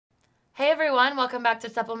Hey everyone, welcome back to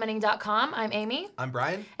supplementing.com. I'm Amy. I'm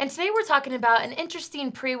Brian. And today we're talking about an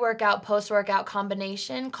interesting pre-workout, post-workout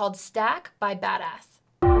combination called Stack by Baddass.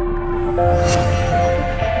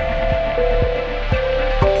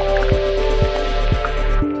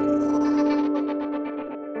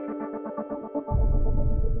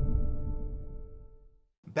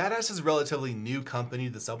 Baddass is a relatively new company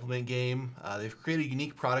to the supplement game. They've created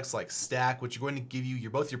unique products like Stack, which are going to give you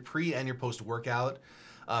both your pre and your post-workout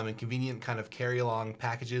and convenient kind of carry-along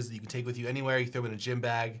packages that you can take with you anywhere. You throw them in a gym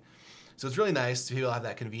bag. So it's really nice to be able to have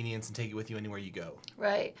that convenience and take it with you anywhere you go.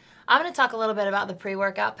 Right. I'm going to talk a little bit about the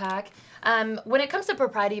pre-workout pack. When it comes to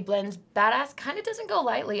propriety blends, Baddass kind of doesn't go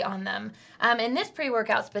lightly on them. In this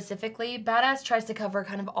pre-workout specifically, Baddass tries to cover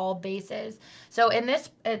kind of all bases. So in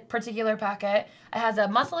this particular packet, it has a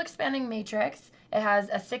muscle expanding matrix, it has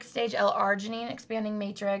a 6-stage L-arginine expanding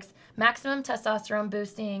matrix, maximum testosterone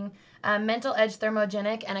boosting, mental edge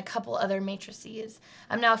thermogenic, and a couple other matrices.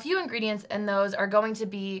 Now, a few ingredients in those are going to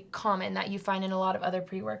be common that you find in a lot of other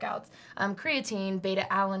pre-workouts. Creatine,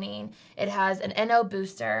 beta-alanine. It has an NO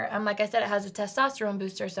booster. Like I said, it has a testosterone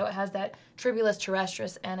booster, so it has that tribulus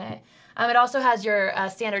terrestris in it. It also has your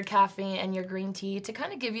standard caffeine and your green tea to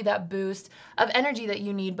kind of give you that boost of energy that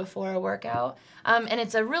you need before a workout. And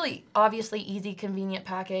it's a really obviously easy, convenient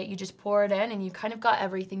packet. You just pour it in and you kind of got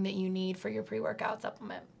everything that you need for your pre-workout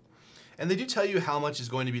supplement. And they do tell you how much is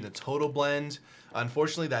going to be in the total blend.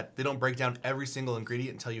 Unfortunately, they don't break down every single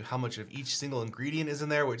ingredient and tell you how much of each single ingredient is in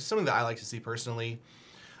there, which is something that I like to see personally.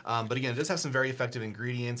 But again, it does have some very effective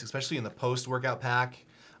ingredients, especially in the post-workout pack.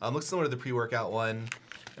 Looks similar to the pre-workout one.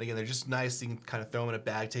 And again, they're just nice. You can kind of throw them in a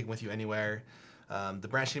bag, take them with you anywhere. The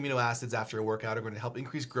branching amino acids after a workout are going to help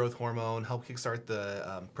increase growth hormone, help kickstart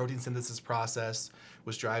the protein synthesis process,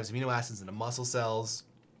 which drives amino acids into muscle cells.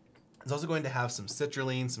 It's also going to have some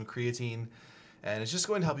citrulline, some creatine, and it's just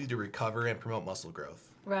going to help you to recover and promote muscle growth.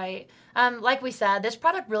 Right. Like we said, this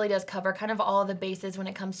product really does cover kind of all of the bases when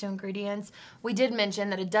it comes to ingredients. We did mention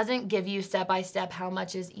that it doesn't give you step-by-step how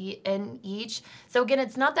much is in each. So again,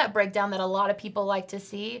 it's not that breakdown that a lot of people like to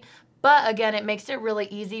see. But again, it makes it really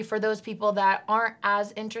easy for those people that aren't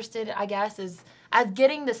as interested, I guess, as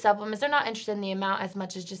getting the supplements. They're not interested in the amount as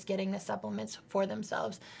much as just getting the supplements for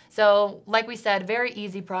themselves. So like we said, very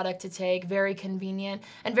easy product to take, very convenient,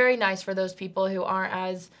 and very nice for those people who aren't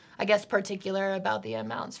as, I guess, particular about the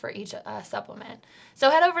amounts for each supplement. So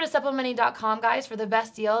head over to supplementing.com, guys, for the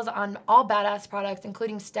best deals on all Baddass products,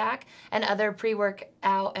 including Stack and other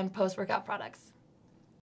pre-workout and post-workout products.